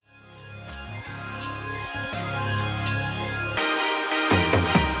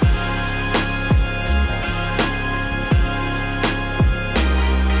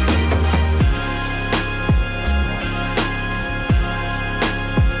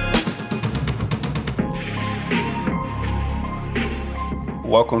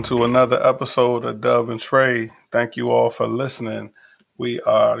Welcome to another episode of Dub Tre. Thank you all for listening. We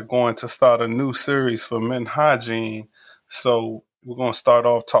are going to start a new series for men hygiene. So we're going to start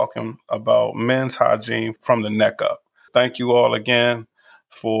off talking about men's hygiene from the neck up. Thank you all again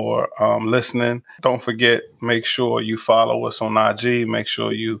for listening. Don't forget, make sure you follow us on IG. Make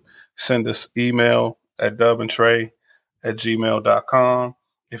sure you send us email at dubandtre@gmail.com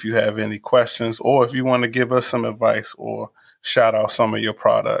if you have any questions or if you want to give us some advice or shout out some of your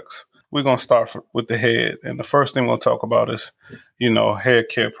products. We're going to start with the head. And the first thing we'll talk about is, hair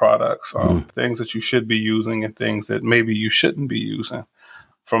care products, things that you should be using and things that maybe you shouldn't be using.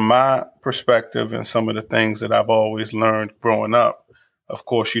 From my perspective and some of the things that I've always learned growing up, of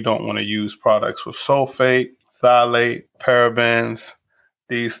course, you don't want to use products with sulfate, phthalate, parabens,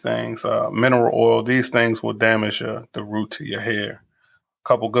 these things, mineral oil. These things will damage the root to your hair.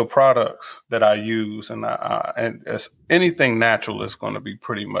 Couple good products that I use, and as anything natural is going to be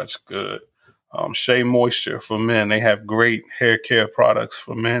pretty much good. Shea Moisture for men, they have great hair care products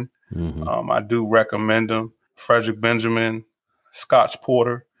for men. I do recommend them. Frederick Benjamin, Scotch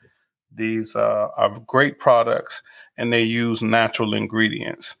Porter, these are great products, and they use natural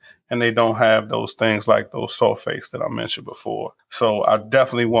ingredients, and they don't have those things like those sulfates that I mentioned before. So I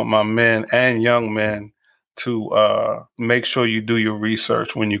definitely want my men and young men to make sure you do your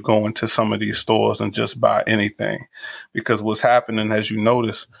research when you go into some of these stores and just buy anything. Because what's happening, as you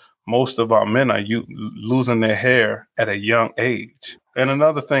notice, most of our men are losing their hair at a young age. And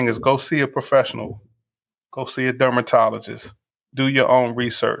another thing is go see a professional. Go see a dermatologist. Do your own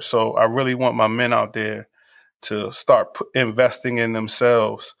research. So I really want my men out there to start investing in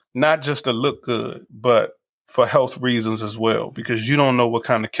themselves, not just to look good, but for health reasons as well, because you don't know what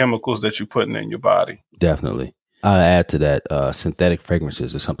kind of chemicals that you're putting in your body. Definitely. I'll add to that, synthetic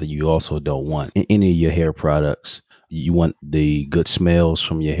fragrances is something you also don't want in any of your hair products. You want the good smells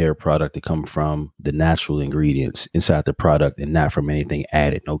from your hair product to come from the natural ingredients inside the product and not from anything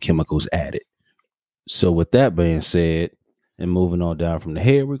added, no chemicals added. So with that being said, and moving on down from the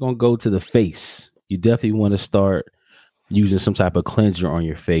hair, we're going to go to the face. You definitely want to start using some type of cleanser on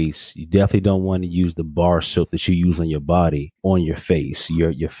your face. You definitely don't want to use the bar soap that you use on your body on your face.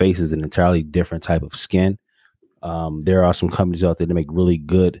 Your face is an entirely different type of skin. There are some companies out there that make really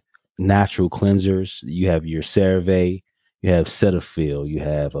good natural cleansers. You have your CeraVe, you have Cetaphil, you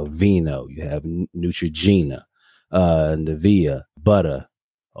have Aveeno, you have Neutrogena, Nivea, Butter.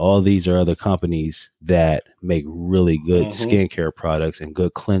 All these are other companies that make really good skincare products and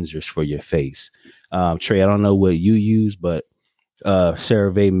good cleansers for your face. Trey, I don't know what you use, but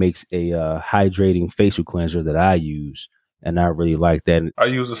CeraVe makes a hydrating facial cleanser that I use, and I really like that. I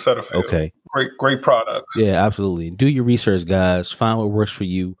use a Cetaphil. Okay. Great products. Yeah, absolutely. Do your research, guys. Find what works for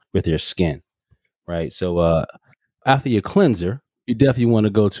you with your skin, right? So after your cleanser, you definitely want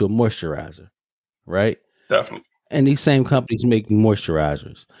to go to a moisturizer, right? Definitely. And these same companies make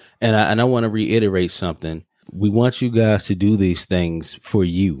moisturizers. And I want to reiterate something. We want you guys to do these things for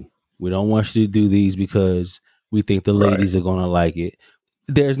you. We don't want you to do these because we think the ladies are going to like it.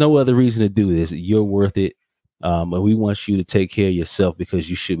 There's no other reason to do this. You're worth it. And we want you to take care of yourself because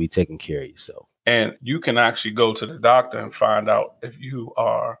you should be taking care of yourself. And you can actually go to the doctor and find out if you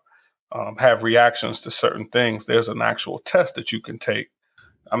are have reactions to certain things. There's an actual test that you can take.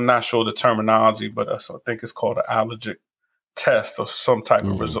 I'm not sure the terminology, but I think it's called an allergic test or some type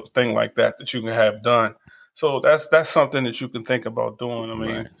of result, thing like that you can have done. So that's something that you can think about doing. I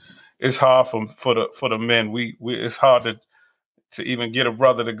mean, it's hard for the men. We it's hard to even get a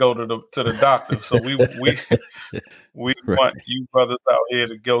brother to go to the doctor. So we want you brothers out here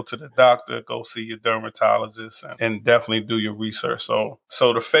to go to the doctor, go see your dermatologist, and definitely do your research. So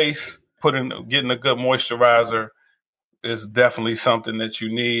the face, getting a good moisturizer is definitely something that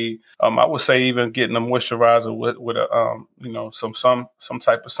you need. I would say even getting a moisturizer with a some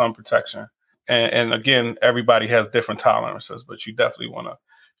type of sun protection. And again, everybody has different tolerances, but you definitely want to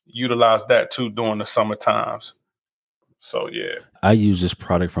utilize that too during the summer times. So yeah, I use this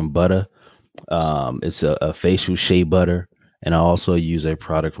product from Butter. It's a facial shea butter, and I also use a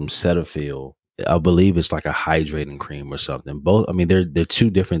product from Cetaphil. I believe it's like a hydrating cream or something. Both, I mean, they're two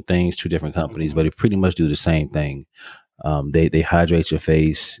different things, two different companies, but they pretty much do the same thing. They hydrate your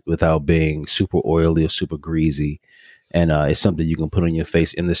face without being super oily or super greasy. And it's something you can put on your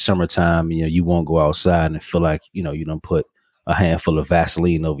face in the summertime. You won't go outside and feel like, you don't put a handful of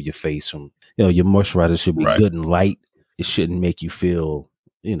Vaseline over your face. From, your moisturizer should be good and light. It shouldn't make you feel,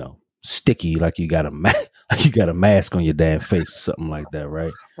 sticky like you got a mask on your damn face or something like that,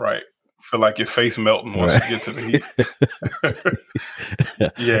 right? Right. Feel like your face melting once you get to the heat.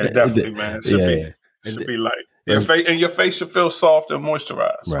 Yeah, definitely, man. It should be light. Your right? face and your face should feel soft and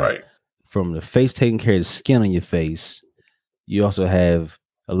moisturized, Right. right? From the face taking care of the skin on your face, you also have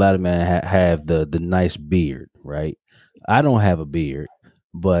a lot of men have the nice beard, right? I don't have a beard,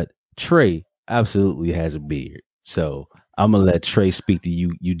 but Trey absolutely has a beard. So I'm gonna let Trey speak to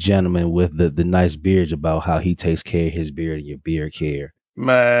you gentlemen with the nice beards about how he takes care of his beard and your beard care.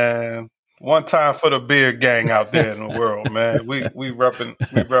 Man, one time for the beer gang out there in the world, man. We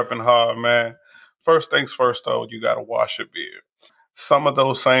repping hard, man. First things first, though, you got to wash your beard. Some of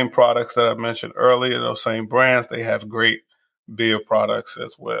those same products that I mentioned earlier, those same brands, they have great beard products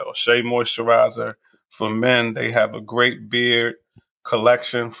as well. Shea Moisturizer for men, they have a great beard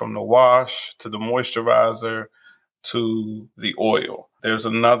collection from the wash to the moisturizer to the oil. There's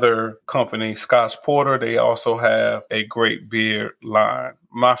another company, Scotch Porter. They also have a great beard line.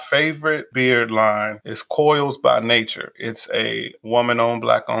 My favorite beard line is Coils by Nature. It's a woman-owned,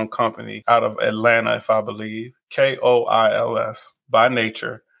 black-owned company out of Atlanta, if I believe. Koils by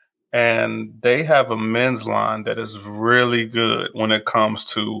Nature. And they have a men's line that is really good when it comes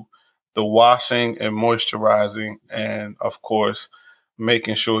to the washing and moisturizing, and of course,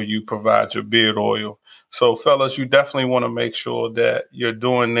 making sure you provide your beard oil. So, fellas, you definitely want to make sure that you're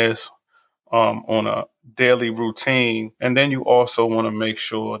doing this on a daily routine. And then you also want to make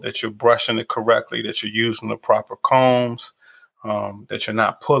sure that you're brushing it correctly, that you're using the proper combs, that you're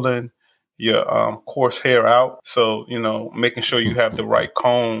not pulling your coarse hair out. So, making sure you have the right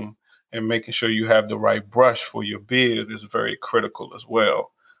comb and making sure you have the right brush for your beard is very critical as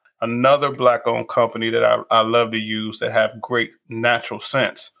well. Another black-owned company that I love to use that have great natural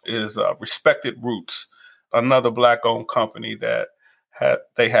scents is Respected Roots. Another black-owned company that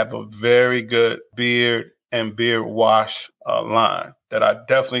they have a very good beard and beard wash line that I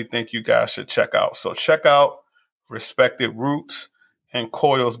definitely think you guys should check out. So check out Respected Roots and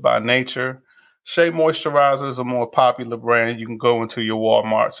Coils by Nature. Shea Moisturizer is a more popular brand. You can go into your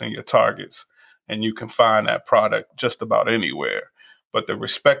Walmarts and your Targets, and you can find that product just about anywhere. But the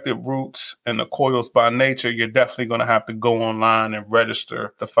Respected Roots and the Coils by Nature, you're definitely going to have to go online and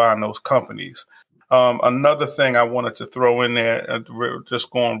register to find those companies. Another thing I wanted to throw in there, just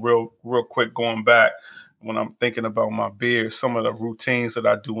going real quick, going back when I'm thinking about my beard, some of the routines that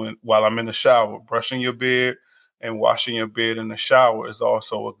I do while I'm in the shower, brushing your beard and washing your beard in the shower is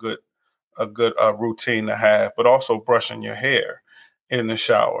also a good routine to have. But also brushing your hair in the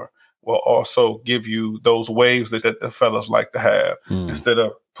shower will also give you those waves that the fellas like to have instead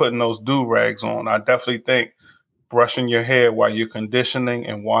of putting those do-rags on. I definitely think brushing your hair while you're conditioning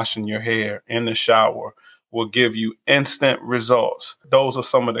and washing your hair in the shower will give you instant results. Those are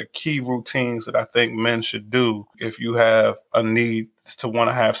some of the key routines that I think men should do if you have a need to want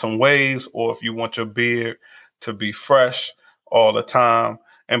to have some waves or if you want your beard to be fresh all the time.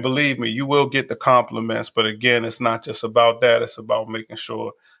 And believe me, you will get the compliments. But again, it's not just about that. It's about making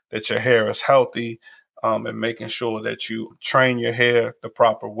sure that your hair is healthy and making sure that you train your hair the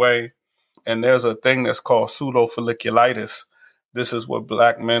proper way. And there's a thing that's called pseudofolliculitis. This is what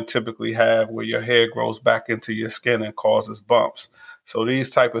black men typically have, where your hair grows back into your skin and causes bumps. So these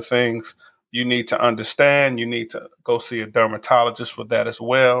type of things you need to understand. You need to go see a dermatologist for that as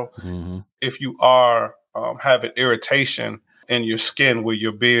well. Mm-hmm. If you are having irritation in your skin where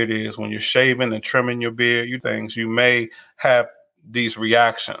your beard is, when you're shaving and trimming your beard, you may have these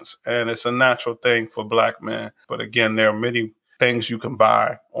reactions. And it's a natural thing for black men. But again, there are many things you can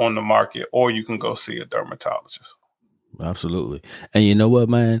buy on the market, or you can go see a dermatologist. Absolutely. And you know what,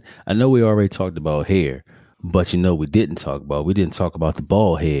 man? I know we already talked about hair, but we didn't talk about the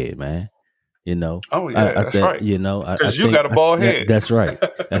bald head, man. Oh yeah, I that's think, right. I Because you think got a bald head. that's right.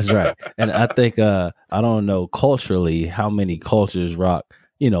 That's right. And I think, I don't know culturally how many cultures rock,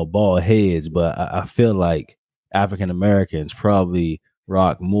 bald heads, but I feel like African Americans probably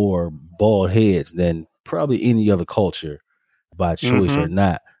rock more bald heads than probably any other culture by choice or Mm-hmm.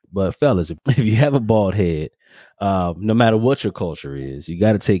 not. But fellas, if you have a bald head, no matter what your culture is, you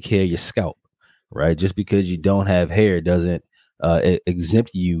got to take care of your scalp, right? Just because you don't have hair doesn't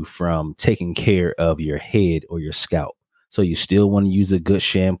exempt you from taking care of your head or your scalp. So you still want to use a good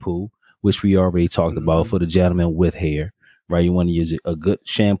shampoo, which we already talked about for the gentleman with hair, right? You want to use a good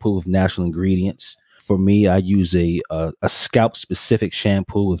shampoo with natural ingredients. For me, I use a scalp specific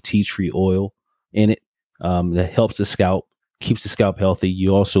shampoo with tea tree oil in it that helps the scalp, keeps the scalp healthy.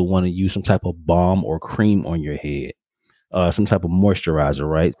 You also want to use some type of balm or cream on your head, some type of moisturizer,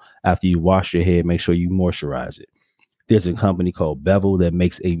 right? After you wash your head, make sure you moisturize it. There's a company called Bevel that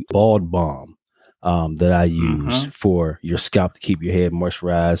makes a bald balm that I use Mm-hmm. for your scalp to keep your head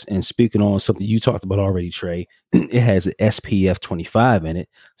moisturized. And speaking on something you talked about already, Trey, it has an SPF 25 in it.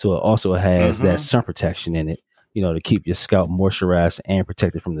 So it also has that Mm-hmm. sun protection in it. to keep your scalp moisturized and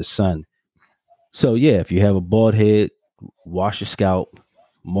protected from the sun. So yeah, if you have a bald head, wash your scalp,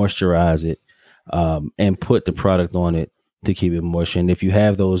 moisturize it, and put the product on it to keep it moist. And if you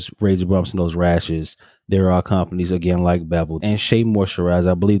have those razor bumps and those rashes, there are companies again like Bevel and Shea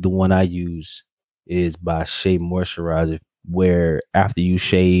Moisturizer. I believe the one I use is by Shea Moisturizer, where after you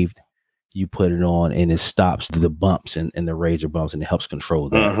shaved, you put it on and it stops the bumps and the razor bumps, and it helps control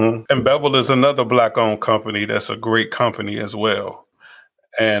that. Mm-hmm. And Bevel is another black-owned company that's a great company as well.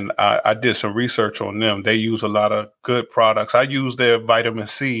 And I did some research on them. They use a lot of good products. I use their vitamin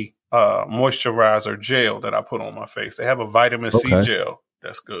C moisturizer gel that I put on my face. They have a vitamin C Okay. gel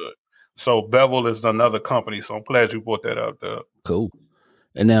that's good. So Bevel is another company. So I'm glad you brought that up, Dub. Cool.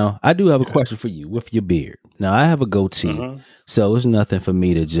 And now I do have a Yeah. question for you with your beard. Now I have a goatee, Mm-hmm. so it's nothing for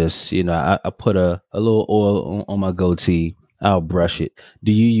me to just, I put a little oil on my goatee. I'll brush it.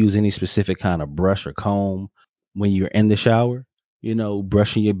 Do you use any specific kind of brush or comb when you're in the shower?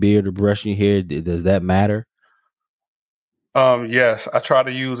 Brushing your beard or brushing your hair, does that matter? Yes, I try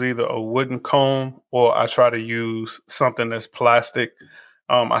to use either a wooden comb or I try to use something that's plastic.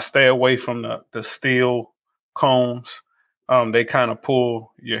 I stay away from the steel combs. They kind of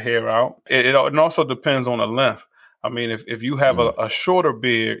pull your hair out. It also depends on the length. I mean, if you have Mm, a shorter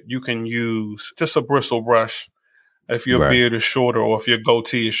beard, you can use just a bristle brush if your right. beard is shorter or if your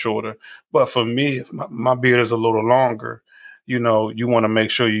goatee is shorter. But for me, if my beard is a little longer, you want to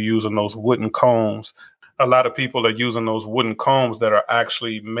make sure you're using those wooden combs. A lot of people are using those wooden combs that are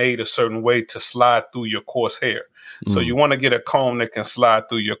actually made a certain way to slide through your coarse hair. So Mm, you want to get a comb that can slide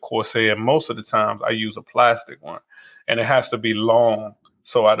through your coarse hair. And most of the times I use a plastic one, and it has to be long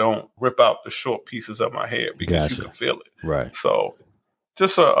so I don't rip out the short pieces of my hair because you can gotcha. feel it. Right. So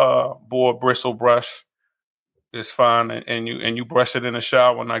just a board bristle brush is fine, and you brush it in the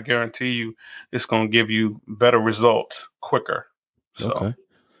shower, and I guarantee you it's going to give you better results quicker. So Okay.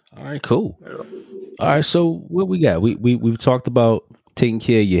 All right, cool. yeah. All right, so what we got? We've talked about taking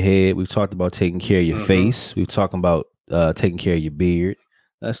care of your head. We've talked about taking care of your Mm-hmm. face. We've talked about taking care of your beard.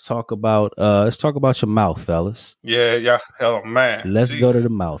 Let's talk about your mouth, fellas. Yeah. Oh man, Let's go to jeez, the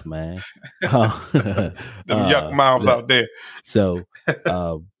mouth, man. Uh, them yuck mouths that- out there. so,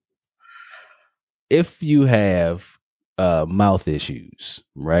 uh, if you have mouth issues,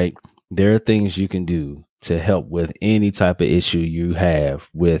 right? There are things you can do to help with any type of issue you have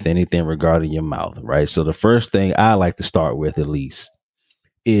with anything regarding your mouth, right? So the first thing I like to start with, at least,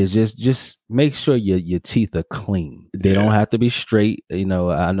 is just make sure your teeth are clean. They don't Yeah, have to be straight. I know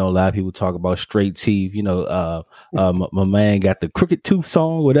a lot of people talk about straight teeth. My man got the crooked tooth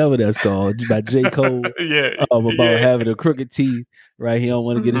song, whatever that's called, by J. Cole. yeah, About yeah. having a crooked teeth, right? He don't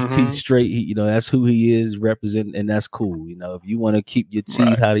want to get his teeth Mm-hmm. straight. That's who he is, representing, and that's cool. If you want to keep your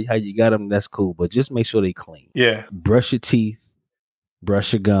teeth Right. how you got them, that's cool. But just make sure they clean. Yeah. Brush your teeth,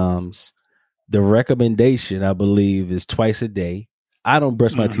 brush your gums. The recommendation, I believe, is twice a day. I don't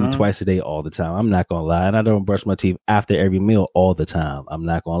brush my teeth Mm-hmm. twice a day all the time. I'm not gonna lie, and I don't brush my teeth after every meal all the time. I'm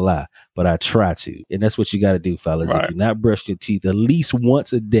not gonna lie, but I try to, and that's what you got to do, fellas. If Right. you're not brushing your teeth at least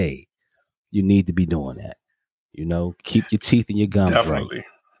once a day, you need to be doing that. Keep your teeth and your gums right. Definitely.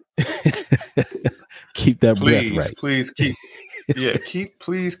 Keep that breath Please, right. please keep. Yeah,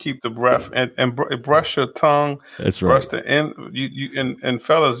 please keep the breath and brush your tongue, That's brush right. the end. And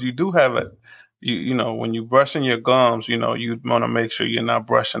fellas, you do have it. When you brushing your gums, you want to make sure you're not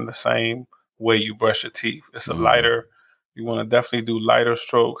brushing the same way you brush your teeth. It's a Hmm. lighter. You want to definitely do lighter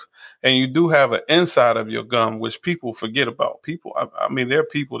strokes, and you do have an inside of your gum, which people forget about. I mean, there are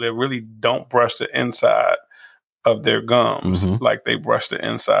people that really don't brush the inside of their gums Hmm. like they brush the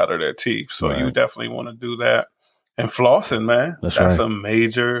inside of their teeth. So you Right. definitely want to do that. And flossing, man, That's right.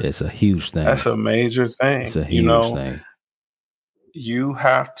 It's a huge that's thing. a major It's thing. a huge thing. You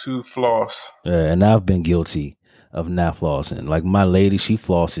have to floss. And I've been guilty of not flossing. Like my lady, she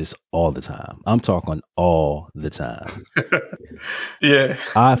flosses all the time. I'm talking all the time. Yeah,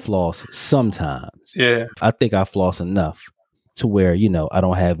 I floss sometimes. yeah, I think I floss enough to where, I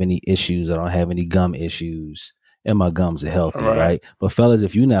don't have any issues. I don't have any gum issues and my gums are all healthy, right. right? But fellas,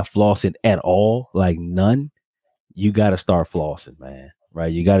 if you're not flossing at all, like none, you got to start flossing, man.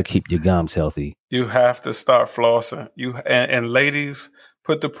 Right? You got to keep your gums healthy. You have to start flossing. And ladies,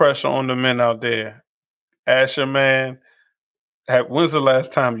 put the pressure on the men out there. Ask your man, when's the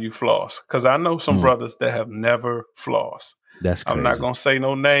last time you floss? Because I know some Mm, brothers that have never flossed. that's I'm not crazy. gonna say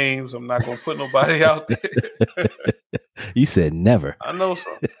no names. I'm not gonna put nobody out there. You said never. I know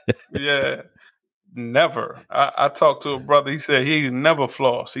some. Yeah, never. I talked to a brother. He said he never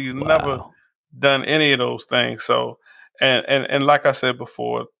flossed. He's never Wow. done any of those things. So, and like I said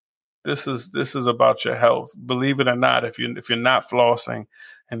before, This is about your health. Believe it or not, if you're not flossing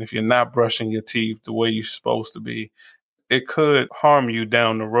and if you're not brushing your teeth the way you're supposed to be, it could harm you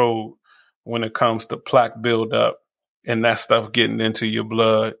down the road when it comes to plaque buildup and that stuff getting into your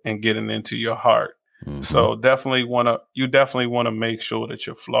blood and getting into your heart. Mm-hmm. So you definitely want to make sure that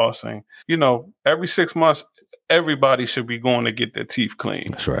you're flossing. Every 6 months, everybody should be going to get their teeth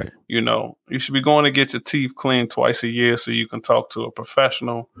cleaned. That's right. You should be going to get your teeth cleaned twice a year so you can talk to a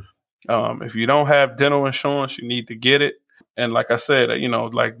professional. If you don't have dental insurance, you need to get it. And like I said,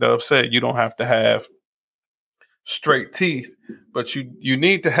 like Dub said, you don't have to have straight teeth, but you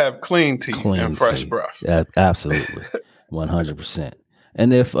need to have clean teeth and fresh breath. Yeah, absolutely. 100%.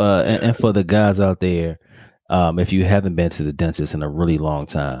 And if and for the guys out there, if you haven't been to the dentist in a really long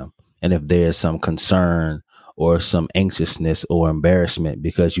time, and if there's some concern or some anxiousness or embarrassment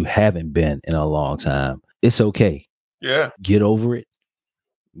because you haven't been in a long time, it's okay. Yeah. Get over it.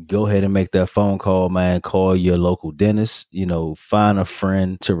 Go ahead and make that phone call, man. Call your local dentist, find a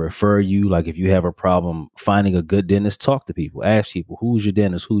friend to refer you. Like if you have a problem finding a good dentist, talk to people, ask people, who's your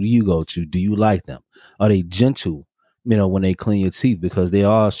dentist? Who do you go to? Do you like them? Are they gentle, when they clean your teeth? Because there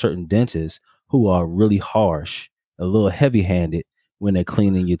are certain dentists who are really harsh, a little heavy handed when they're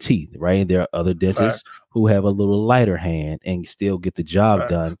cleaning your teeth, right? And there are other dentists who have a little lighter hand and still get the job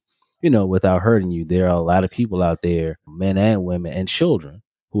done, without hurting you. There are a lot of people out there, men and women and children,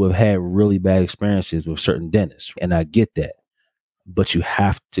 who have had really bad experiences with certain dentists. And I get that. But you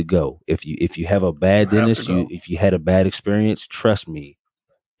have to go. If you have a bad dentist, if you had a bad experience, trust me,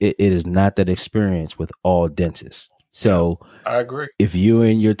 it is not that experience with all dentists. So I agree. If you're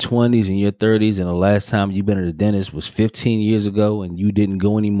in your 20s and your 30s and the last time you've been at a dentist was 15 years ago and you didn't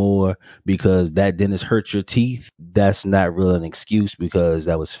go anymore because that dentist hurt your teeth, that's not really an excuse, because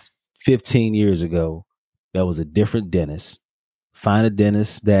that was 15 years ago. That was a different dentist. Find a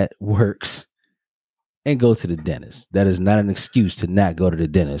dentist that works and go to the dentist. That is not an excuse to not go to the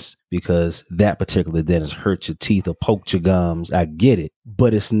dentist because that particular dentist hurt your teeth or poked your gums. I get it,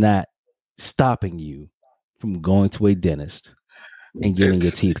 but it's not stopping you from going to a dentist and getting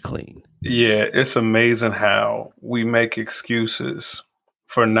your teeth clean. Yeah, it's amazing how we make excuses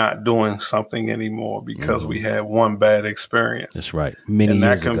for not doing something anymore because we had one bad experience. That's right. Many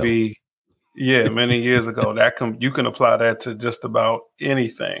years ago. Many years ago. You can apply that to just about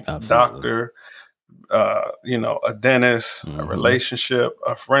anything. Absolutely. Doctor, a dentist, a relationship,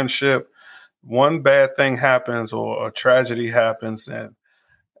 a friendship. One bad thing happens or a tragedy happens, and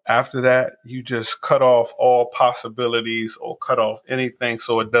after that, you just cut off all possibilities or cut off anything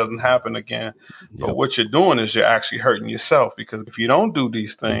so it doesn't happen again. Yep. But what you're doing is you're actually hurting yourself, because if you don't do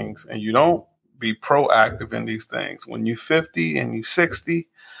these things and you don't be proactive in these things, when you're 50 and you're 60,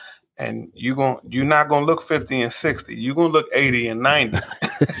 and you're not gonna look 50 and 60, you're gonna look 80 and 90.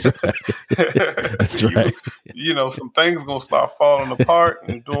 That's right. That's right. Some things gonna start falling apart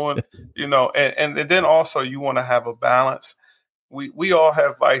and doing, and then also you want to have a balance. We all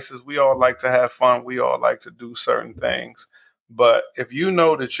have vices. We all like to have fun. We all like to do certain things. But if you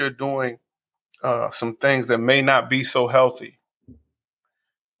know that you're doing some things that may not be so healthy,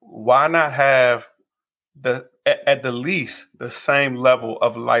 why not have at the least the same level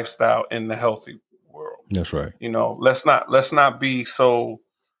of lifestyle in the healthy world? That's right. Let's not be so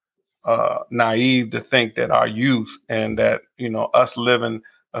naive to think that our youth and that us living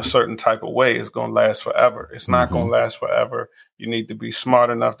a certain type of way is going to last forever. It's not going to last forever. You need to be smart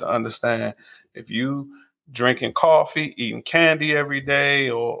enough to understand, if you drinking coffee, eating candy every day,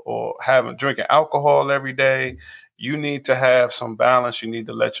 or drinking alcohol every day, you need to have some balance. You need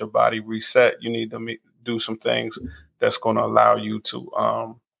to let your body reset. You need to do some things that's going to allow you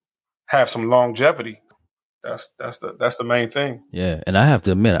to have some longevity. That's the main thing. Yeah, and I have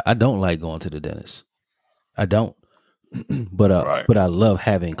to admit, I don't like going to the dentist. I don't. But I love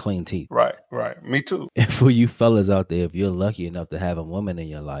having clean teeth. Right. Me too. And for you fellas out there, if you're lucky enough to have a woman in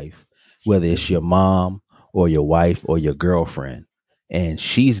your life, whether it's your mom or your wife or your girlfriend, and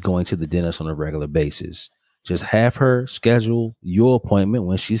she's going to the dentist on a regular basis, just have her schedule your appointment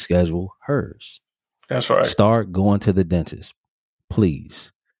when she scheduled hers. That's right. Start going to the dentist.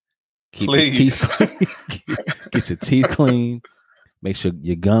 Please. Keep your teeth clean. Get your teeth clean. Make sure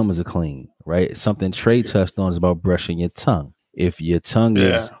your gums are clean, right? Something Trey touched on is about brushing your tongue. If your tongue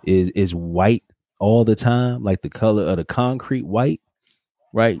is white all the time, like the color of the concrete white,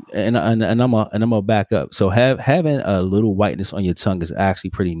 right? And I'm gonna back up. So having a little whiteness on your tongue is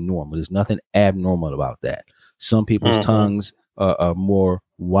actually pretty normal. There's nothing abnormal about that. Some people's tongues are more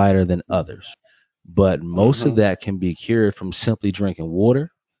whiter than others, but most of that can be cured from simply drinking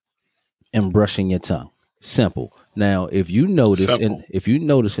water and brushing your tongue. Simple. Now, if you notice Simple.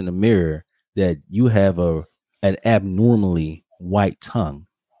 in the mirror that you have an abnormally white tongue,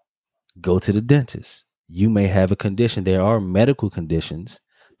 go to the dentist. You may have a condition. There are medical conditions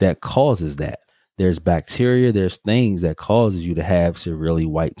that causes that. There's bacteria, there's things that causes you to have severely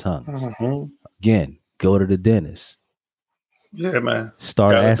white tongues. Mm-hmm. Again, go to the dentist. Yeah, man.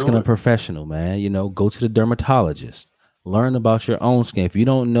 Start asking a professional, man. Go to the dermatologist. Learn about your own skin. If you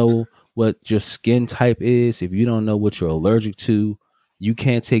don't know what your skin type is, if you don't know what you're allergic to, you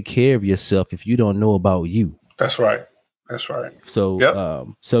can't take care of yourself if you don't know about you. That's right. That's right.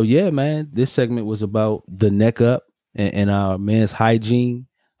 So, so yeah, man, this segment was about the neck up and our men's hygiene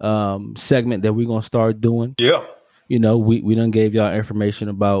segment that we're going to start doing. Yeah. We done gave y'all information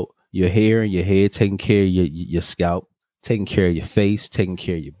about your hair and your head, taking care of your scalp, taking care of your face, taking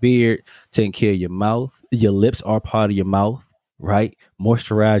care of your beard, taking care of your mouth. Your lips are part of your mouth, right?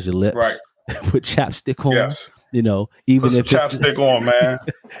 Moisturize your lips. Right. Put chapstick on. Yes. Even Put if chapstick on, man.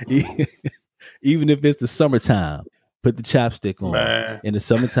 Even if it's the summertime, put the chapstick on. Man. In the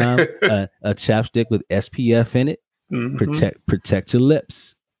summertime, a chapstick with SPF in it, protect your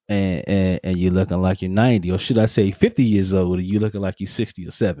lips. And you're looking like you're 90, or should I say 50 years old, and you're looking like you're 60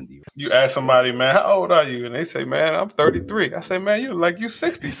 or 70. You ask somebody, man, how old are you? And they say, man, I'm 33. I say, man, you look like you're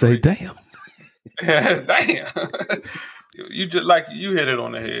 60. They say, damn. Damn. You just like you hit it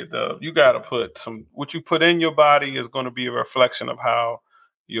on the head, Dub. You got to put what you put in your body is going to be a reflection of how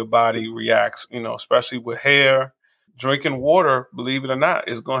your body reacts, especially with hair. Drinking water, believe it or not,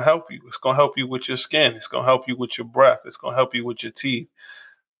 is going to help you. It's going to help you with your skin. It's going to help you with your breath. It's going to help you with your teeth.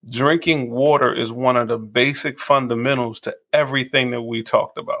 Drinking water is one of the basic fundamentals to everything that we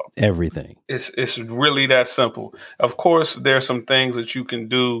talked about. Everything. It's really that simple. Of course, there's some things that you can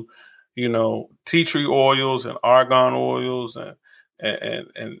do, tea tree oils and argan oils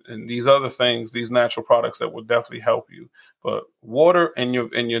and these other things, these natural products that will definitely help you. But water and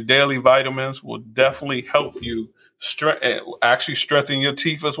your daily vitamins will definitely help you actually strengthen your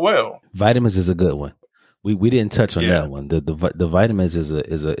teeth as well. Vitamins is a good one. We didn't touch on that one. The vitamins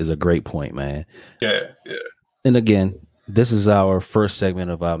is a great point, man. Yeah. And again, this is our first segment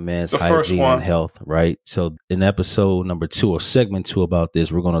of our men's hygiene and health, right? So in episode number 2 or segment 2 about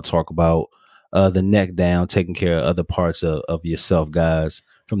this, we're going to talk about the neck down, taking care of other parts of yourself, guys,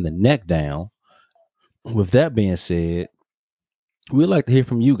 from the neck down. With that being said, we'd like to hear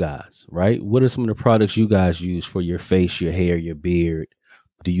from you guys, right? What are some of the products you guys use for your face, your hair, your beard?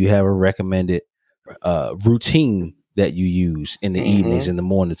 Do you have a recommended routine that you use in the evenings, in the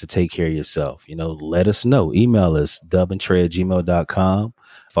morning to take care of yourself? Let us know. Email us dubandtre@gmail.com.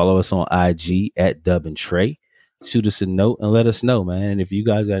 Follow us on IG at dubandtre. Shoot us a note and let us know, man. And if you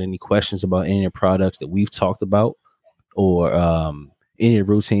guys got any questions about any of the products that we've talked about or any of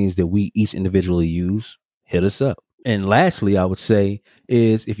the routines that we each individually use, hit us up. And lastly, I would say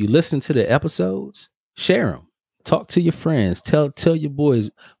is if you listen to the episodes, share them. Talk to your friends. Tell your boys,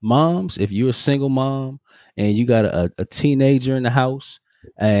 moms, if you're a single mom and you got a teenager in the house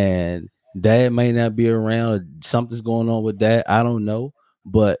and dad may not be around or something's going on with dad, I don't know,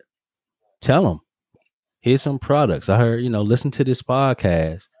 but tell them, here's some products. I heard, listen to this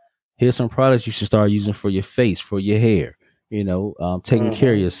podcast. Here's some products you should start using for your face, for your hair. Taking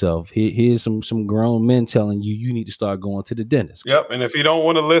care of yourself. Here's some grown men telling you need to start going to the dentist. Yep. And if you don't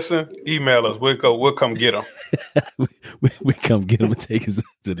want to listen, email us. We'll come get them. we come get them and take us to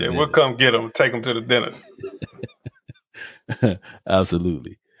the dentist. We'll come get them and take them to the dentist.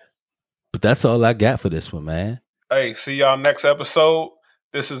 Absolutely. But that's all I got for this one, man. Hey, see y'all next episode.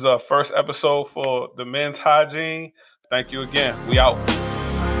 This is our first episode for the men's hygiene. Thank you again. We out.